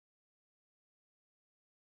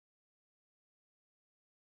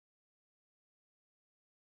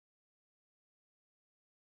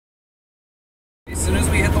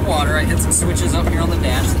hit the water. I hit some switches up here on the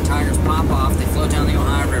dash. The tires pop off. They float down the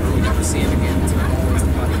Ohio River. We never see it again. It's very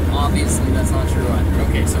interesting, buddy. Obviously, that's not true either.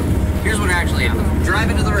 Okay, so here's what actually happened. Drive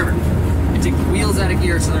into the river. I take the wheels out of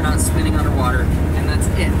gear so they're not spinning underwater, and that's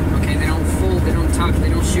it. Okay, they don't fold, they don't tuck, they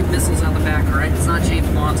don't shoot missiles out the back, alright? It's not James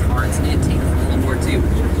Bond's car, it's an antique from World War II.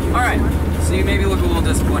 Alright, so you maybe look a little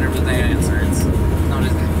disappointed with the answer. It's not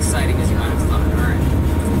as exciting as you might have thought,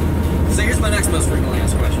 alright? So here's my next most frequently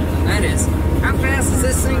asked question, and that is, how fast does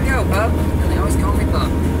this thing go, bub? And they always call me Bub.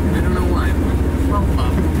 I don't know why. Well,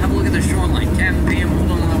 Bub, have a look at the shoreline. Captain Bam,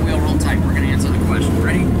 hold on to that wheel real tight. We're going to answer the question.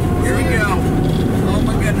 Ready? Here we go. Oh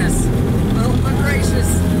my goodness. Oh my gracious.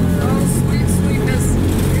 Oh, sweet sweetness.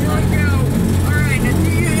 Here we go. Alright, now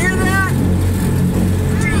do you hear that?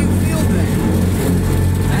 Do you feel that?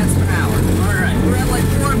 That's power. Alright, we're at like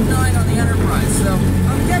 4 of 9 on the Enterprise, so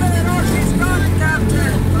I'm getting it off. She's gone,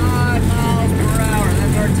 Captain. 5 miles per hour.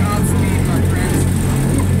 That's our top speed, my friends.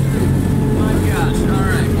 My gosh.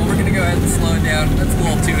 Alright, well, we're going to go ahead and slow it down. That's a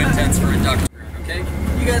little too intense for a duck. Okay?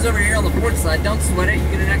 You guys over here on the port side, don't sweat it. You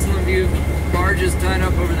get an excellent view of barges tied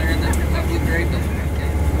up over there in that lovely drape.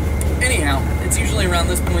 Okay. Anyhow, it's usually around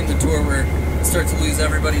this point in the tour where it starts to lose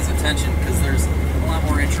everybody's attention because there's a lot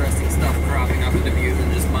more interesting stuff cropping up into view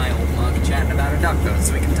than just my old mug chatting about a duck boat.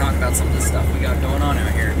 So we can talk about some of the stuff we got going on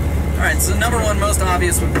out here. Alright, so number one most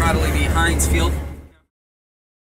obvious would probably be Heinz Field.